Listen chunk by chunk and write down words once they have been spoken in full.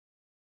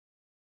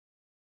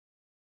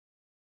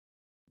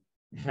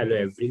Hello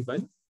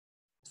everyone.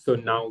 So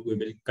now we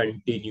will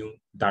continue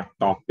the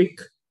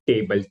topic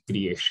table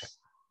creation.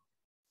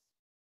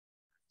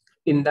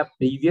 In the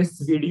previous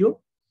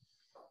video,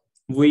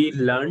 we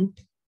learned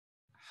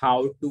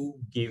how to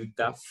give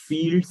the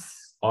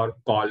fields or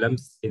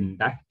columns in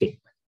the table.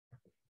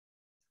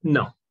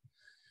 Now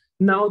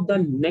the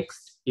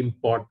next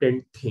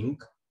important thing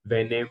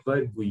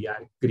whenever we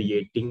are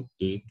creating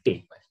a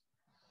table.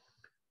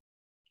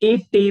 A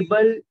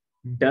table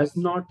does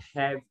not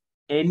have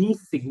any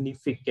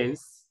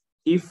significance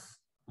if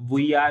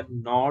we are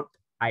not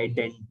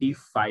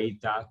identify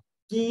the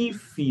key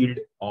field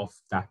of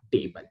the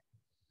table.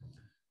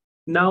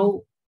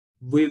 Now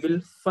we will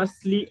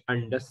firstly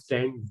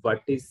understand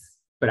what is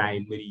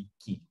primary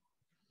key.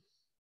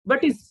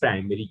 What is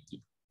primary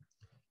key?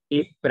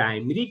 A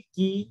primary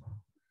key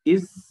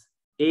is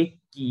a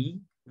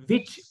key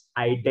which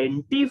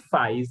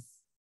identifies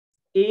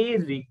a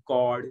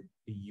record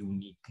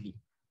uniquely.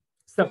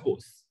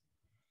 Suppose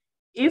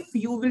if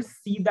you will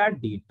see the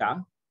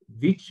data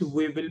which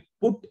we will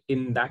put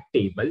in the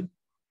table,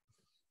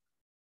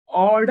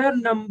 order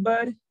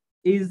number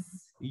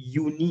is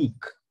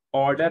unique.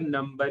 Order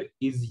number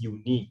is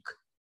unique.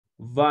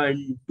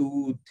 1,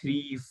 2,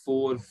 3,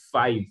 4,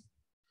 5.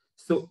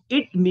 So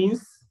it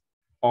means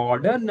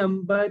order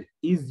number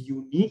is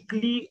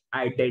uniquely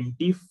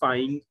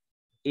identifying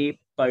a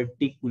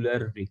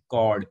particular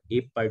record,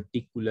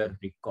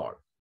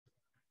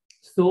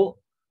 So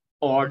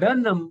order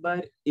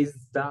number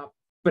is the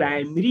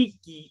primary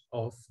key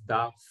of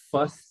the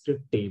first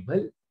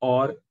table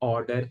or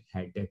order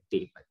header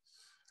table.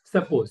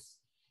 Suppose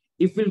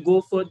if we'll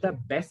go for the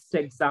best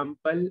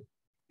example,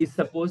 is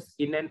suppose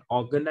in an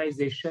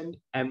organization,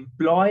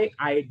 employee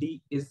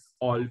ID is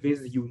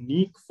always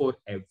unique for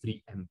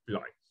every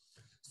employee.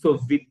 So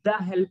with the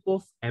help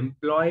of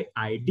employee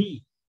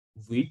ID,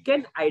 we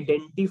can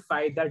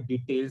identify the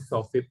details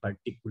of a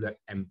particular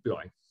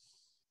employee.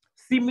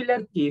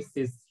 Similar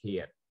cases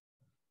here.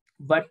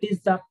 What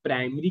is the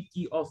primary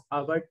key of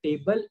our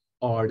table?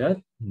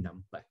 Order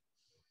number.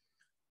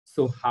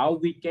 So how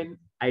we can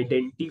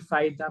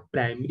identify the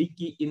primary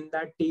key in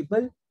the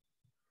table?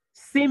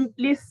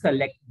 Simply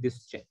select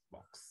this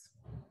checkbox.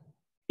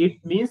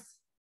 It means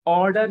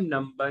order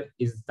number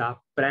is the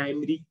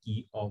primary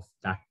key of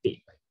the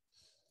table.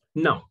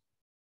 Now,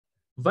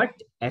 what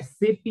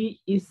SAP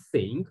is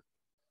saying,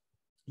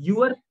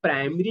 your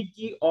primary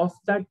key of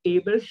the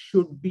table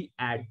should be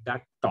at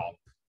the top.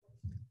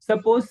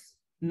 Suppose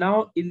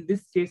now in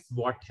this case,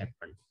 what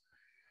happened?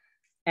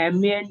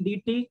 MA and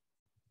DT,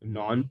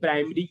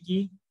 non-primary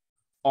key,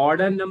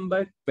 order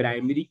number,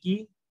 primary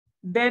key.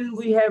 Then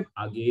we have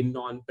again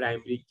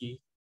non-primary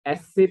key.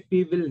 SAP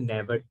will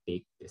never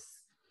take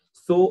this.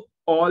 So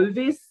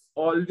always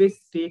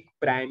take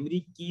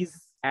primary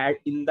keys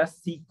in the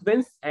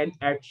sequence and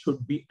it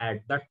should be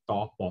at the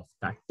top of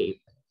the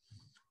table.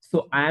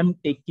 So I am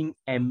taking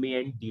MA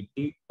and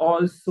DT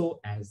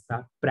also as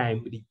the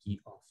primary key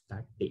of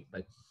the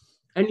table.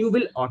 And you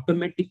will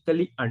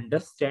automatically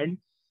understand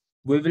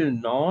we will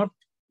not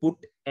put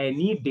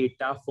any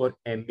data for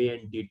MA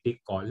and DT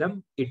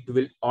column. It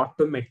will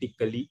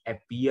automatically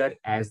appear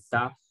as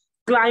the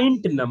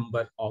client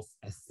number of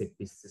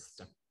SAP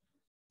system.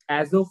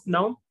 As of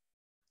now,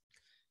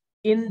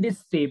 in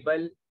this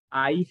table,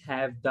 I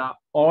have the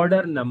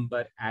order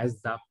number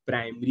as the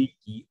primary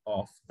key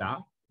of the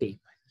table.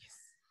 Yes.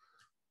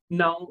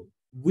 Now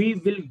we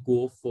will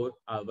go for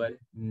our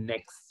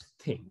next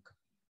thing.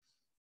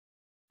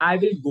 I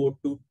will go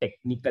to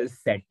technical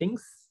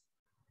settings.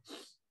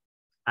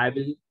 I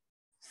will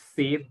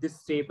save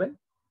this table.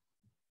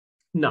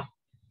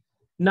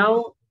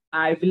 Now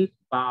I will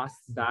pass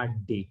the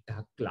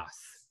data class.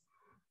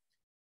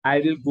 I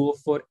will go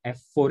for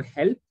F4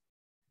 help.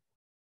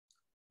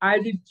 I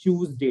will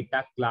choose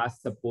data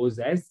class, suppose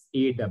as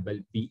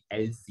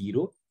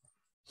APPL0.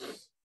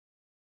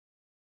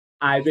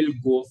 I will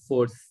go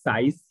for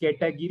size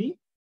category.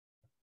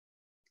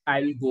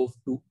 I will go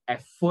to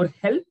F4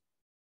 help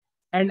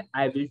and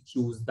I will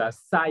choose the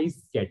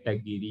size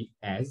category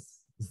as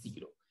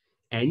 0.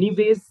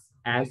 Anyways,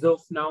 as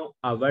of now,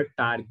 our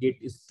target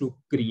is to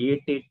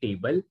create a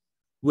table.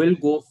 We'll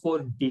go for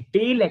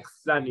detailed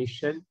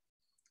explanation.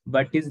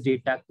 What is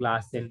data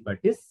class and what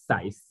is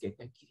size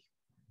category.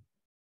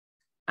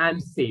 I'm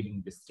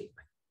saving this table.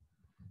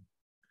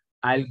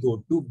 I'll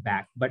go to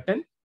back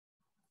button.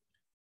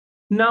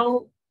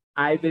 Now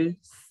I will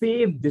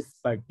save this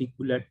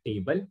particular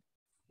table.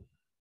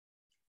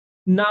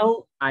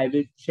 Now I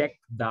will check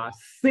the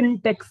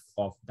syntax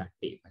of the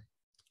table.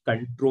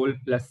 Control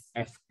plus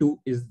F2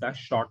 is the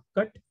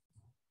shortcut.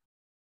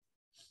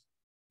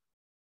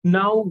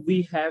 Now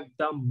we have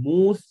the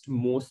most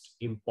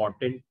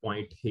important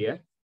point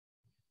here.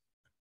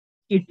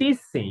 It is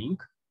saying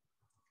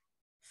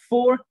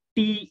for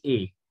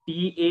TA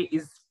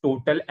is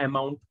total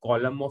amount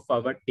column of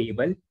our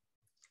table.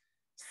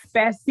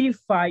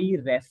 Specify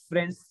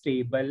reference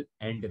table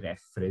and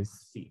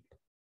reference field.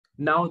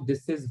 Now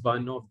this is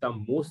one of the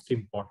most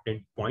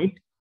important point.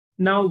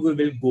 Now we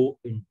will go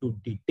into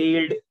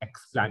detailed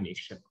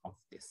explanation of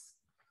this.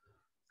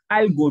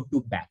 I'll go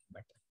to back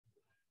button.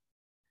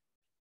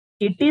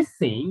 It is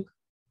saying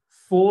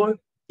for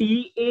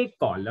TA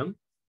column,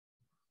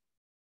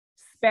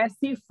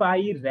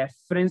 specify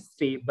reference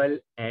table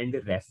and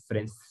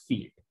reference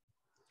field.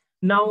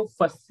 Now,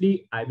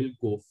 firstly, I will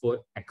go for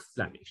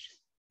explanation.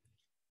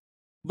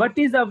 What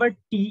is our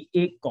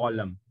TA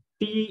column?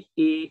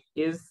 TA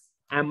is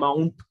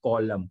amount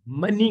column,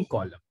 money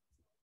column.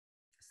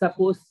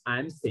 Suppose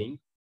I'm saying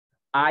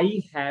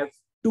I have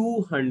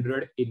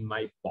 200 in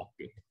my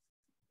pocket.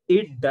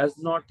 It does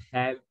not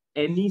have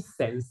any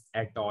sense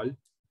at all.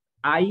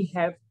 I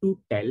have to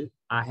tell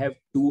I have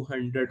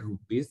 200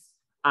 rupees,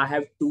 I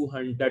have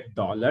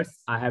 $200,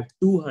 I have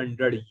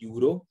 200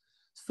 euro.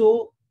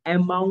 So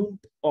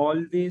amount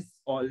always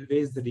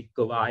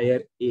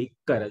require a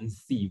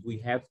currency. We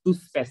have to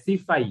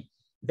specify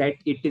that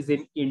it is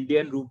in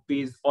Indian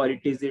rupees, or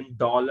it is in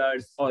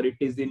dollars, or it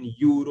is in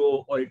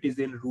euro, or it is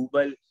in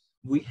ruble.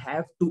 We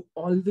have to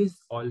always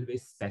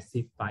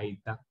specify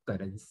the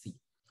currency.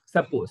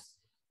 Suppose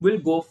we'll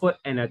go for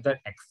another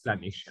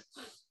explanation.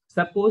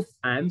 Suppose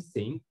I'm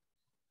saying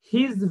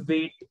his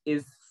weight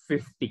is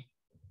 50.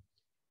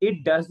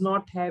 It does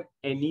not have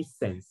any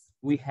sense.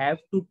 We have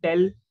to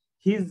tell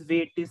his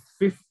weight is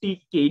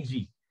 50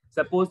 kg.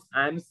 Suppose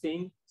I'm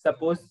saying,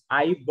 suppose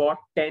I bought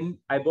 10,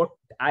 I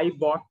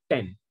bought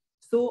 10.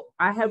 So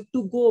I have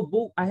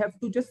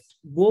to just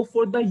go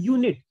for the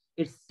unit.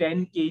 It's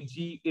 10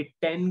 kg, it's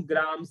 10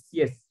 grams.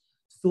 Yes.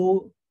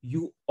 So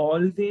you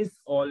always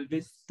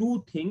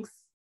two things.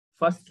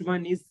 First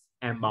one is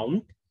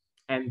amount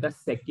and the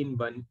second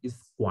one is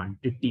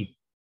quantity,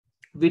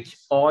 which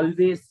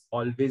always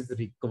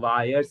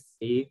requires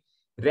a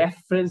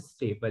reference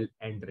table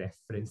and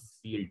reference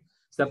field.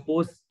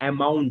 Suppose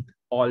amount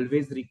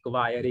always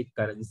require a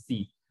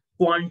currency,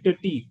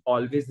 quantity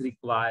always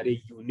require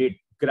a unit,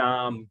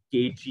 gram,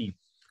 kg.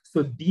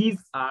 So these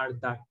are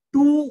the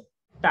two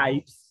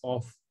types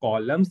of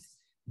columns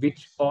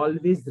which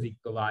always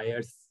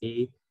requires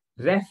a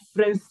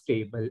reference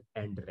table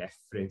and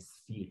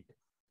reference field.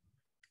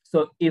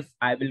 So if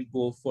I will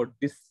go for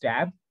this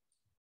tab,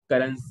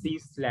 currency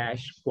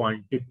 /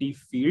 quantity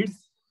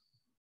fields,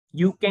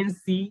 you can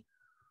see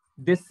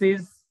this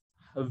is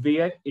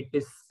where it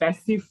is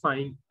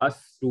specifying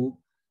us to,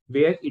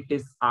 where it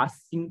is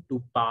asking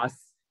to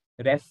pass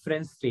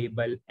reference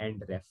table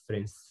and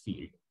reference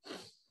field.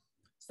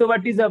 So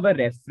what is our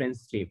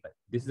reference table?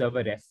 This is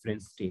our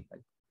reference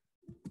table.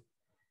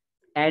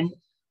 And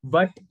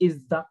what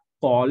is the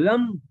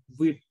column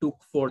we took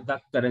for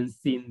the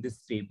currency in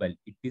this table?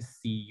 It is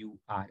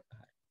CURR.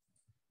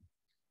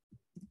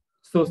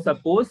 So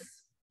suppose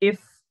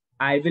if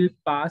I will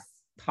pass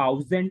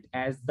 1000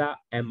 as the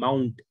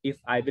amount, if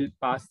I will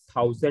pass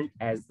 1000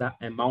 as the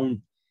amount,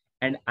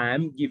 and I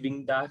am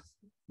giving the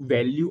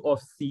value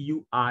of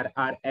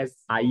CURR as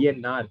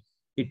INR,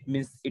 it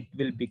means it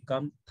will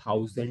become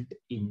 1000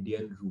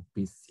 Indian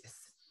rupees. Yes.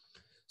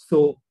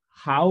 So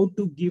how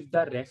to give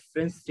the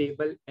reference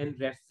table and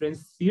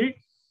reference field?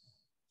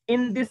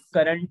 In this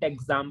current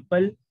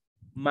example,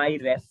 my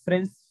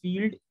reference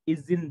field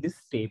is in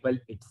this table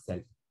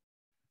itself.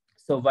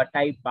 So what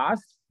I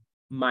passed,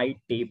 my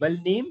table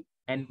name,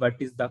 and what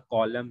is the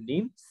column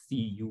name?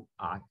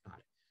 CURR.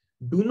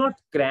 Do not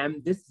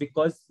cram this,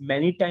 because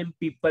many times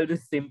people will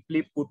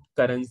simply put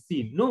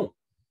currency. No.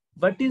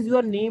 What is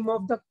your name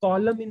of the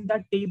column in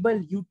the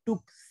table? You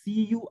took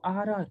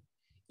CURR.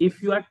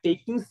 If you are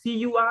taking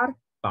CUR,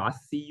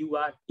 pass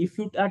CUR. If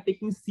you are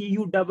taking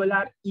CURRENCE,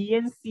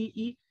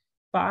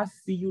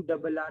 pass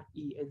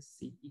CURRENCE.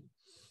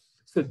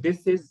 So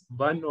this is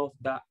one of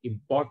the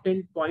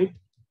important point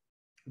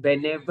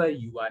whenever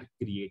you are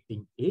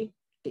creating a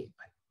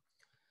table.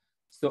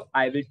 So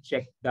I will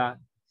check the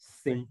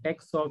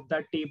syntax of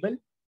the table.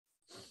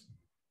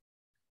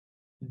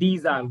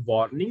 These are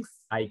warnings.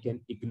 I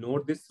can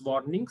ignore these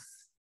warnings.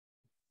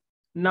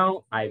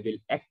 Now I will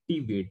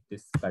activate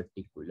this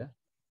particular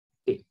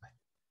table.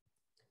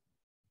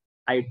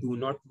 I do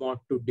not want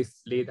to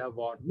display the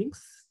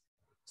warnings.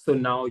 So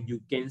now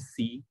you can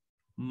see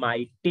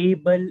my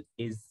table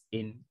is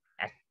in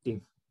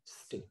active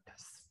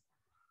status.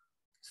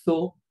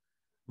 So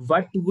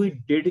what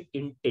we did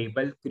in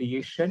table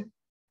creation,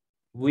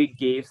 we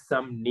gave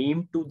some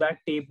name to the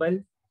table.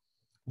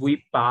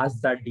 We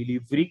passed the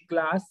delivery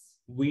class.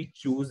 We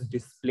choose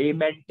display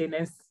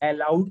maintenance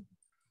allowed.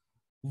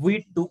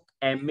 We took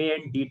MA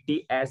and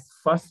DT as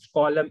first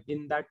column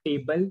in the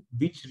table,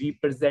 which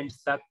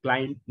represents the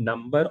client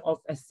number of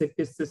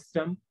SAP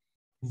system.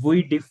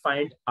 We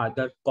defined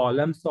other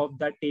columns of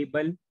the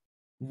table.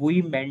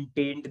 We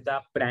maintained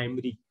the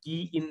primary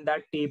key in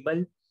the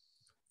table.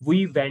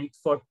 We went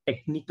for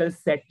technical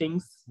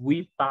settings.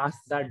 We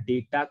passed the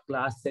data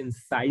class and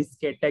size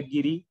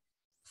category.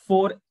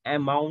 For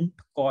amount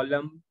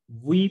column,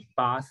 we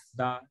pass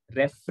the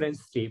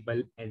reference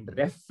table and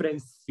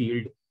reference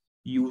field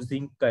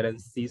using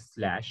currency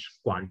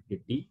 /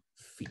 quantity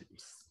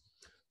fields.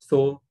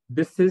 So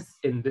this is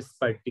in this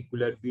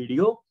particular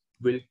video.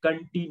 We'll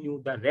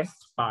continue the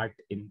rest part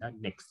in the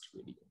next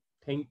video.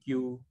 Thank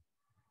you.